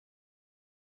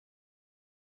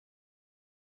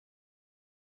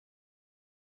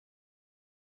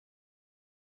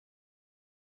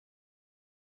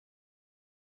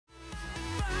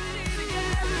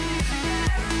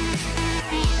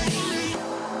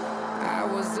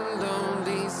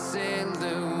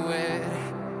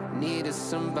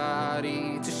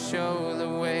body to show the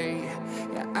way.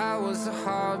 Yeah, I was a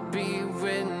heartbeat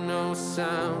with no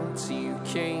sound till you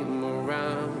came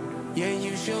around. Yeah,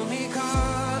 you showed me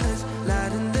colors,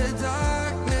 light in the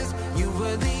darkness. You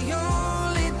were the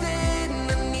only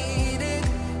thing I needed.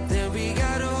 Then we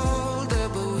got older,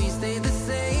 but we stayed the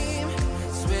same.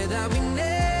 Swear that we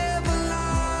never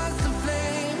lost the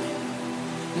flame.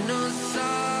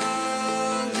 Nostalgia,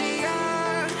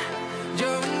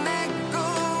 you're an echo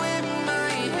in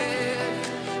my head.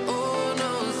 Oh,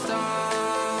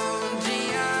 nostalgia,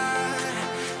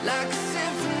 like a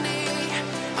symphony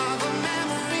of our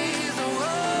memories. Oh,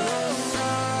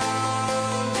 nostalgia,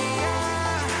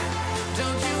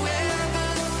 don't you ever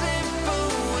slip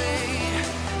away.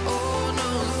 Oh,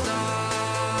 nostalgia,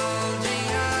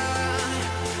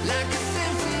 like a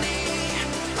symphony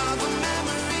of our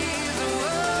memories. Oh,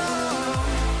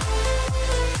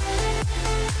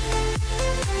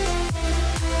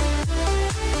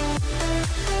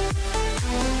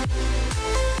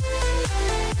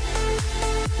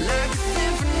 like a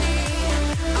symphony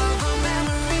of our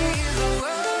memories.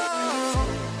 Oh,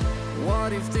 what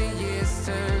if the years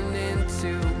turn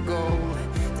into gold?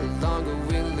 The longer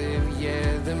we live, yeah,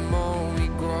 the more we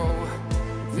grow.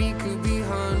 We could be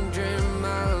 100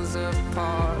 miles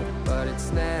apart, but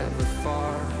it's never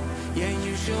far. Yeah,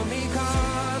 you show me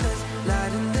colors,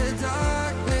 light in the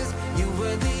darkness. You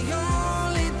were the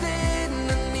only thing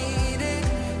I needed.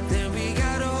 Then we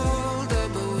got older,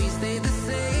 but we stayed the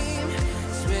same.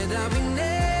 Swear that we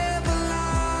never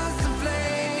lost the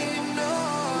flame. No,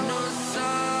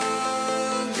 nostalgia,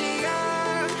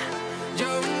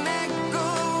 you're an echo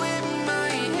in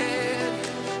my head.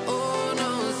 Oh,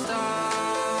 nostalgia,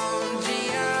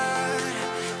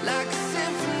 like a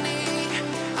symphony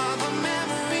of our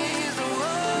memories. Oh,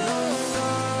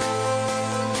 nostalgia,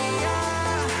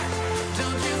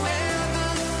 don't you ever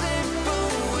slip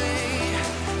away.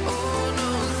 Oh,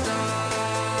 nostalgia,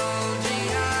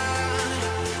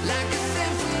 like a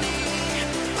symphony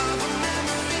of our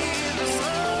memories.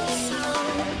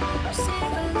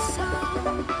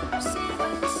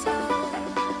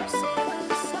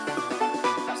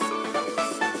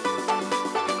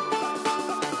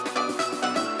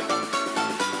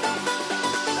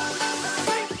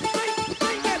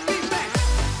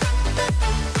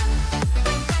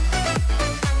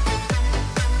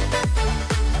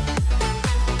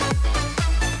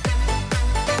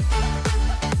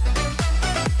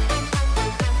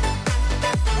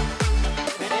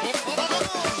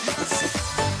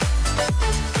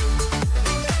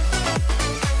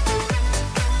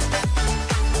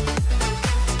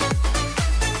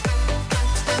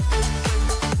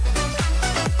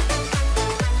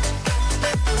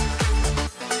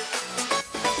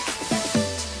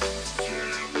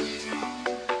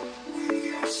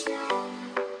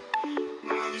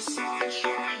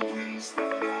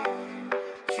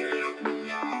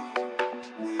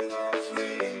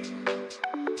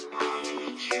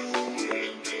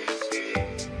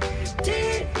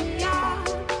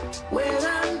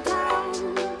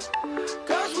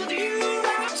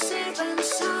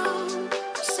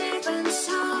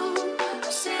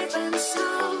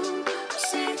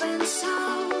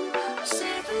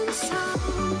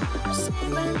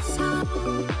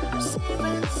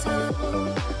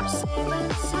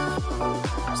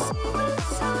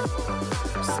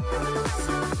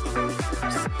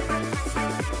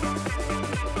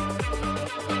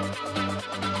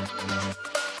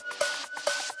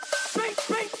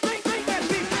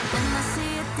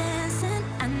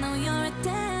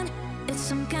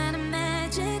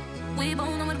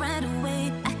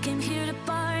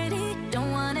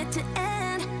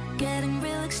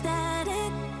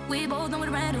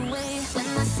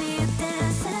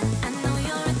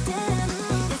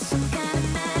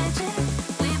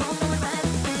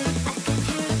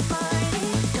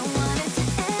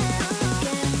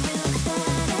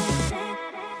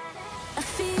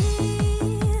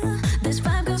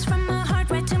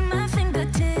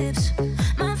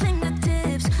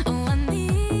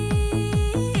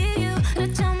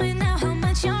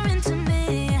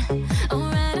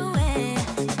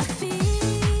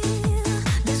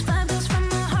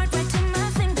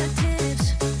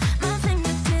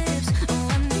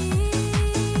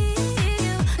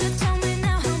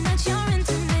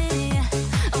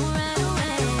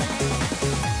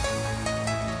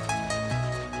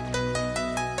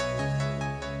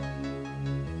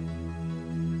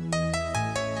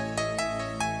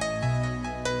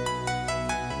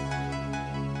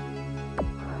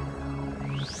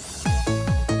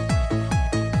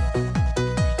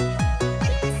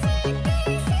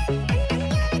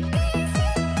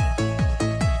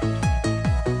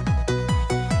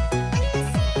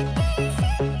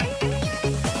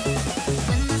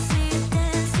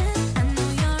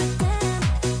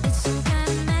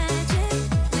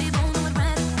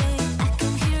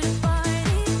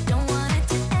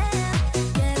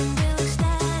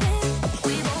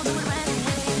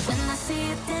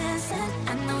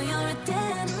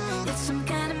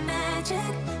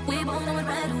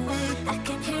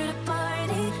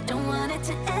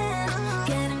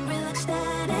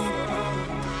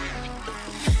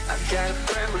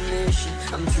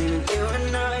 I'm dreaming you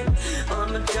and I. All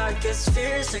my darkest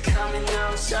fears are coming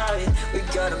outside. We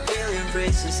got a billion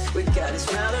races, we got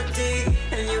this melody,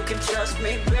 and you can trust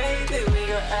me, baby, we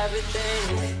got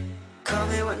everything. Call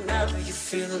me whenever you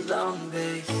feel alone,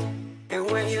 babe. And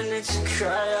when you need to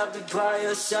cry, I'll be by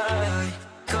your side.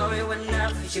 Call me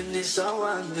whenever you need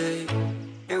someone, babe.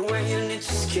 And when you need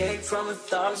to escape from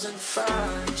 1,000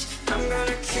 fires, I'm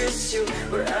gonna kiss you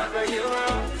wherever you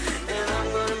are. And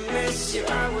I'm gonna miss you,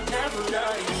 I will never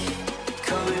lie.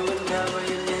 Call me whenever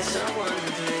you need someone,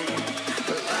 babe.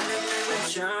 We're running in the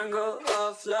jungle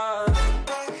of love.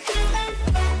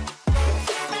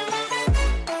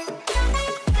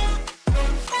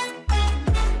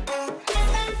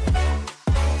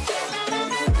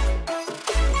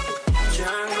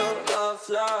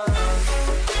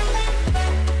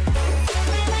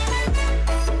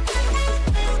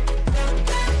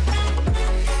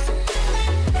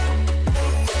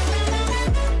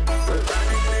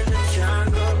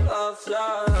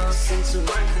 Listen to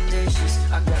my conditions,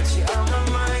 I got you on my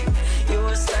mind. You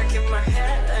are stuck in my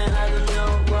head and I don't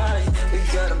know why. We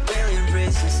got a billion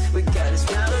races, we got this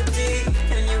melody,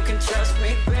 and you can trust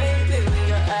me, baby, we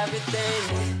got everything.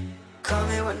 Call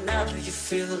me whenever you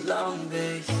feel alone,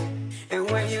 babe. And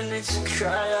when you need to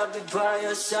cry, I'll be by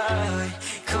your side.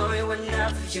 Call me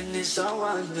whenever you need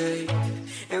someone, babe.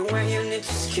 And when you need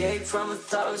to escape from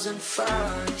 1,000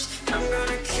 fires, I'm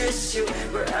gonna kiss you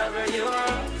wherever you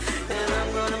are. And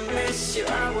I'm gonna miss you,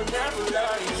 I will never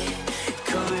lie.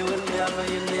 Call me whenever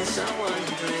you need someone,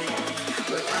 babe.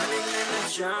 We're running in the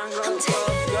jungle of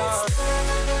love.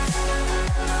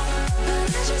 But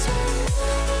I just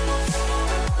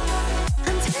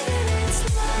I'm taking it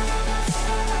slow.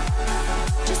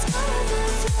 Just go with the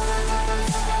flow.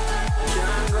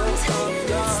 Jungle of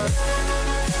love.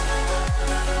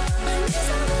 My knees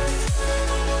on the floor.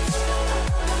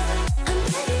 I'm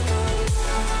begging on you.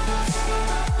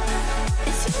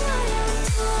 It's you I am.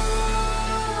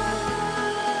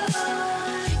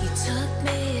 You took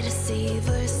me to see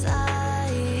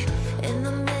Versailles in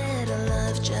the middle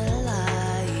of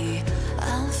July.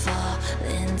 I'll fall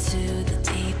into the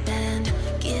deep end,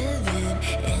 giving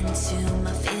into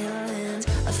my feelings,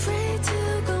 afraid to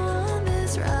go on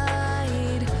this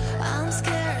ride. I'm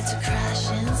scared to crash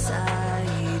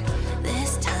inside.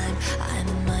 This time I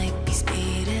might be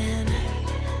speeding.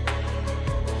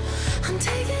 I'm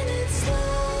taking it slow,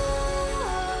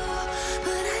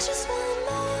 but I just want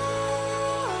more.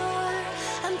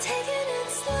 I'm taking it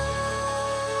slow,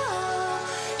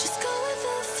 just go with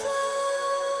the flow.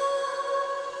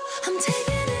 I'm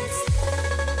taking it slow,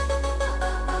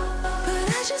 but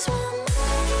I just want more.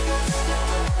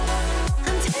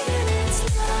 I'm taking it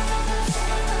slow,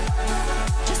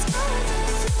 just go with the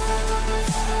flow.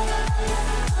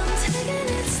 I'm taking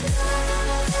it slow,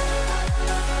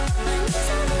 my knees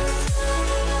on the floor.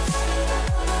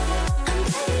 I'm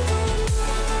begging you,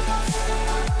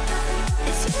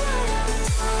 it's you I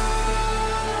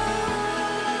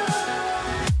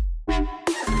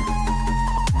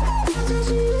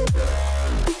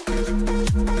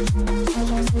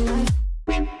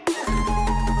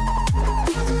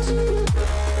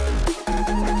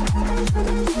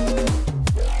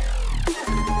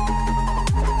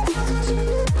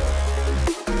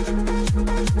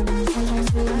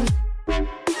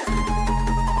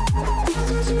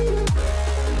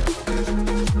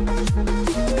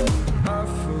I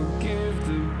forgive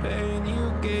the pain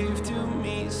you gave to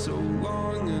me so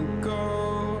long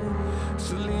ago.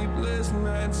 Sleepless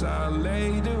nights I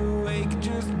laid awake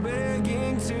just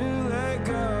begging to let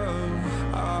go.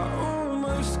 I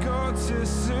almost got to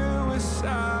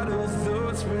suicidal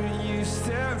thoughts, but you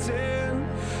stepped in.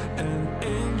 An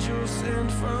angel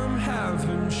sent from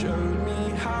heaven showed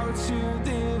me how to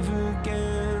live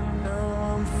again.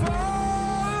 Now I'm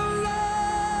falling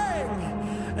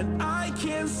and I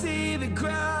can't see the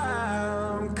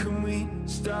ground. Can we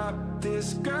stop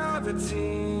this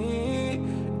gravity?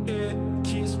 It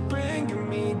keeps bringing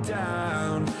me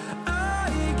down. I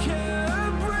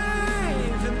can't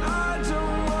breathe and I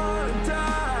don't wanna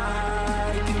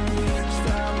die. Can we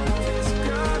stop this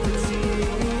gravity?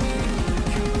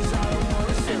 'Cause I don't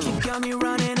wanna see. You got me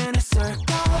running in a circle.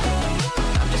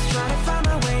 I'm just trying to find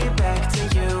my way back to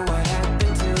you. What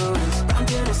happened to us? Round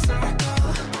in a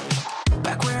circle.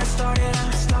 Back where I started,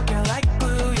 I'm stuck in like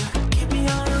glue. You keep me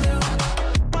on a loop.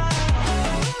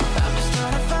 I'm just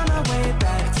trying to find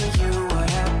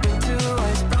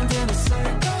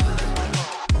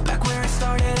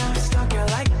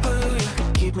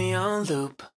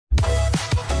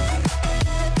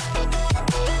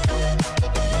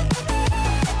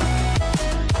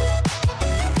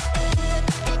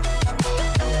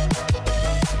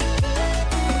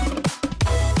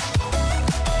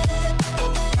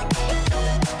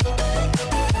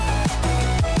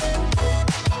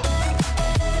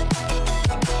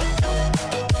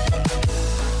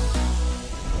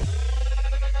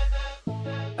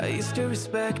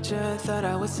respect you, thought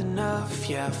I was enough.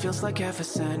 Yeah, it feels like half a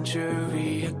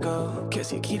century ago.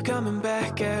 Cause you keep coming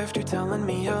back after telling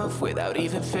me off, without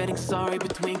even feeling sorry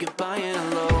between goodbye and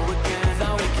hello again.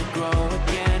 Thought we could grow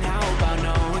again, how about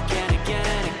no again, again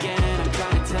and again. I'm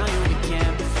trying to tell you we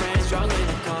can't be friends, struggling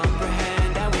to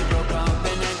comprehend that we broke up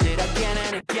and ended again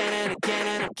and again and again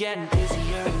and again.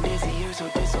 Busier and busier, so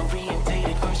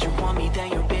disorientated. First you want me,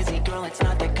 then you're busy, girl, it's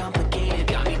not that complicated.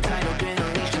 Got me tied up in a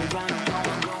leash and round and round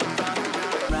and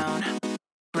round,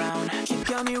 round. You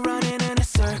got me running in a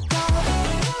circle.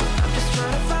 I'm just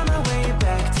trying to find my way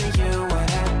back to you. What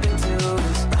happened to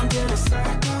us? Round in a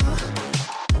circle.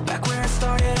 Back where I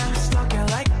started, I'm stuck here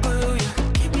like glue. You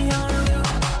keep me on loop.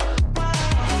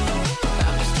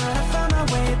 I'm just trying to find my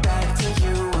way back to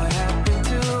you. What happened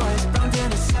to us? Round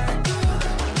in a circle.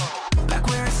 Back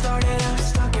where I started, I'm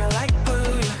stuck here like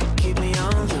glue. You keep me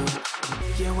on loop.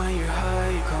 Yeah, when you're high,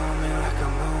 you call me like a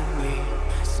movie.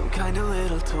 Some kind of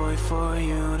little toy for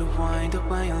you to wind up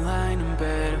when you're lying in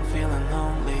bed and feeling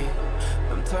lonely.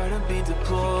 I'm tired of being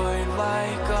deployed,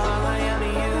 like all I am to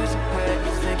you is a pet.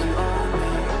 You think you own me?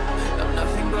 I'm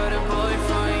nothing but a boy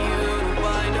for you to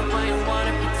wind up when you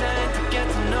wanna pretend to get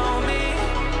to know me.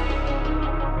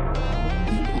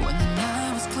 When the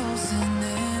night was closing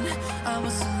in, I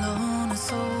was alone and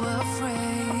so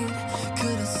afraid.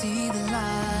 Couldn't see the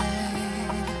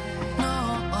light, no.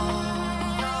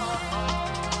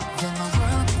 Then my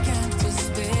world began to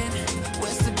spin.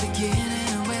 Where's the beginning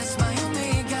and where's my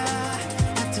omega?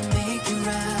 Had to make it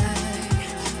right.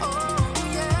 Oh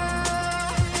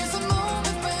yeah. There's a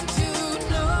moment when you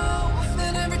know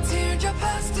that every teardrop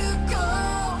has to go.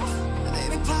 They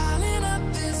be piling up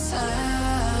inside.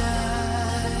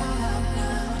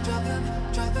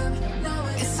 Drop them, now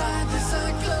inside this I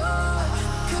glow.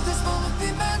 Could this moment be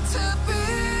meant to be?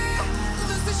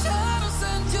 Lose the shadows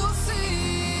and you'll see.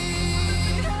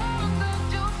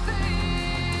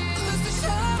 Lose the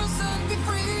shadows and be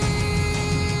free.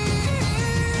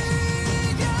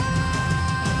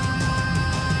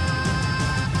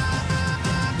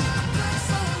 Place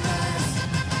on rest.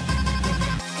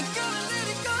 Ain't gonna let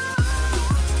it go.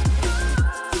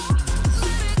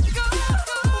 Let it go.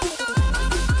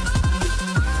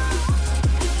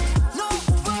 No,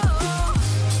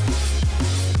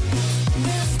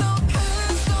 there's no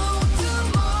past, no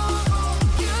tomorrow.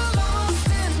 You're lost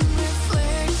in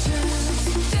reflections.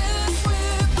 Dance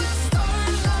with the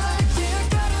starlight. You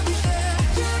gotta be there.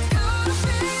 You gotta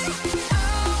be. I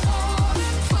want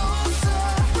it closer.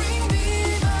 Bring me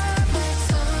back like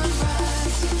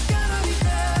sunrise. You gotta be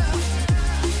there.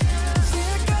 You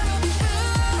gotta be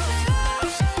there.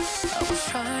 I was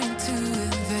trying to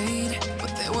invade,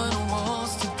 but there were no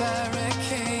walls to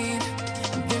barricade.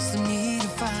 There's no need to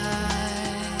fight.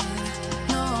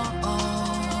 No,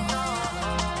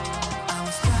 I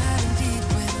was fighting deep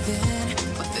within,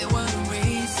 but there were no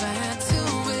ways I had to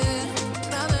win.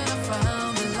 Now that I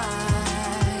found the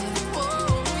light,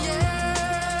 oh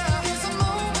yeah. There's a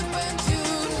moment when you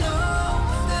know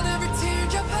that every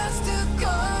teardrop has to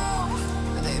go.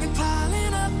 They be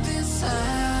piling up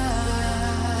inside.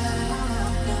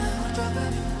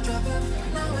 Drop it,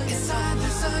 now inside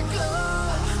this I glow.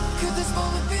 Could this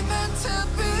moment be meant to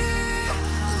be?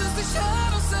 Lose the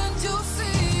shadows and you'll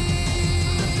see.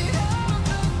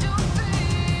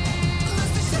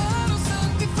 Lose the shadows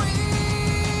and be free.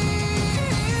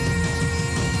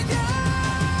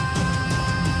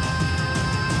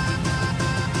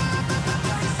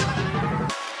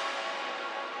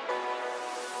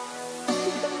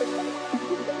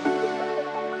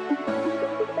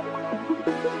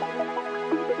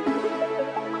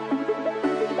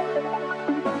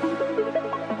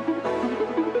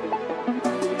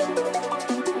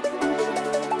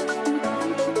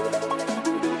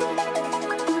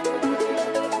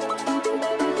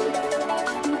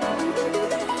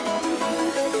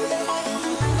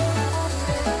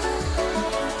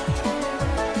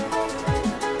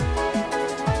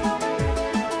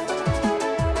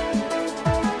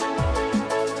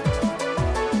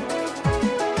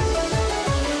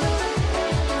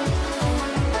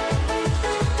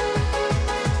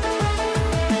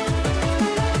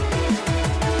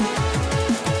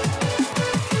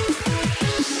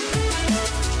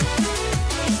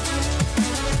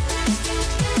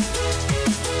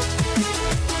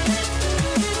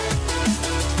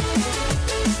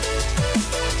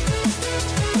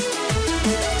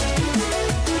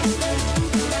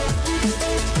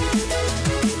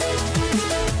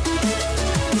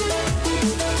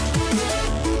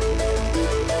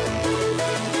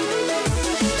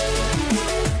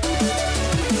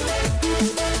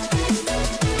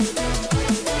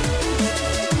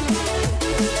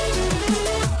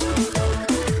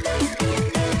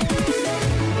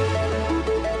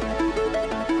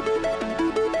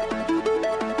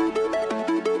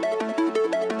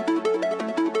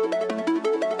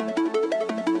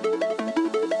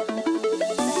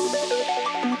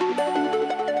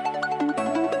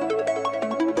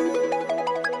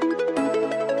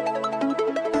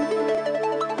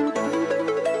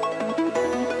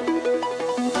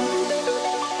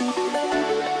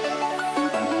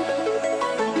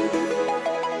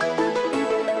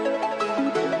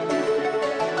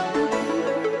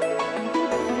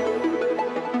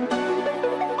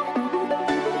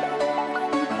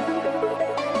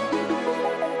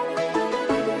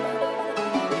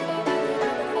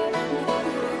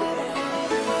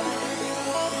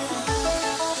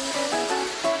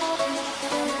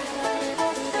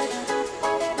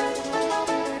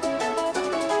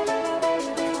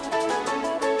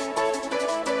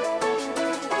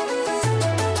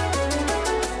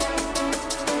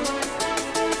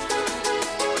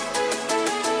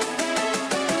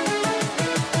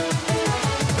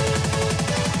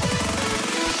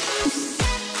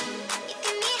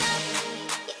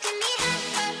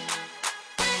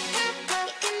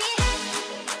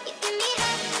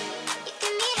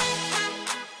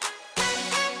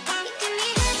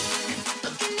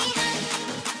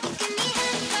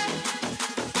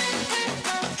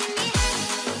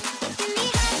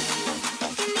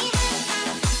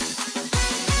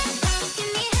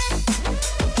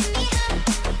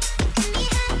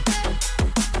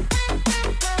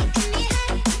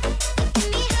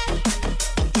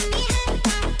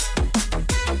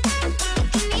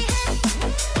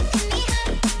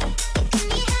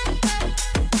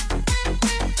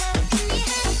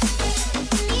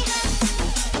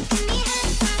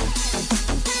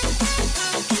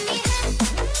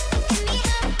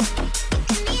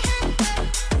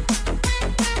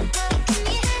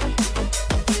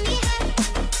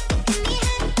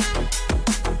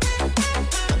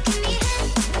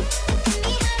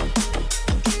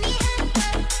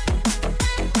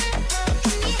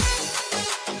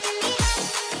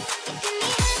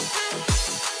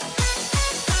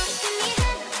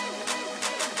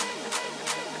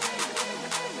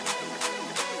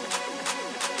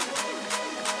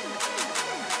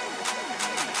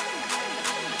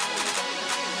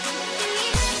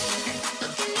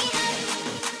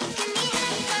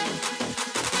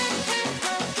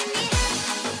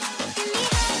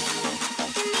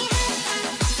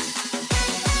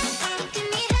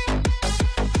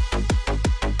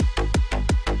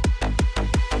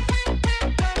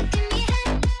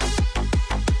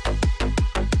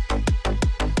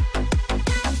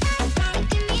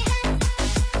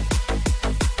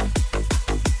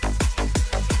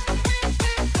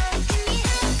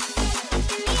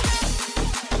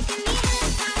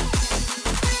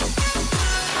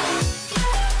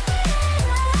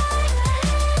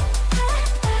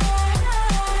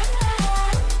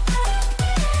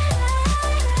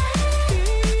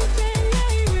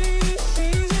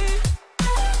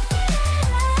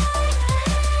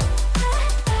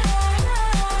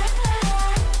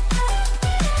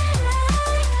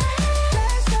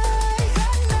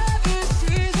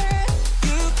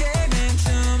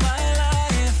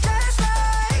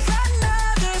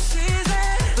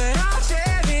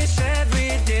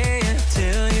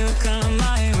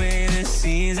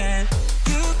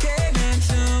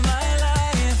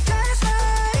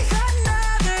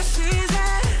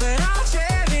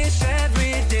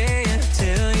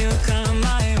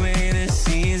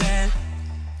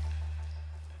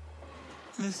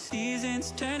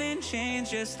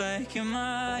 just like you're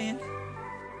mine.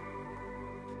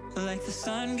 Like the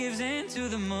sun gives into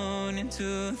the moon,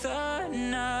 into the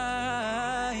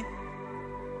night.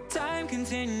 Time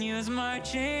continues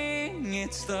marching,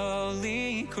 it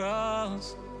slowly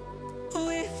crawls.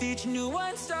 With each new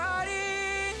one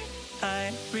starting,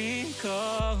 I realize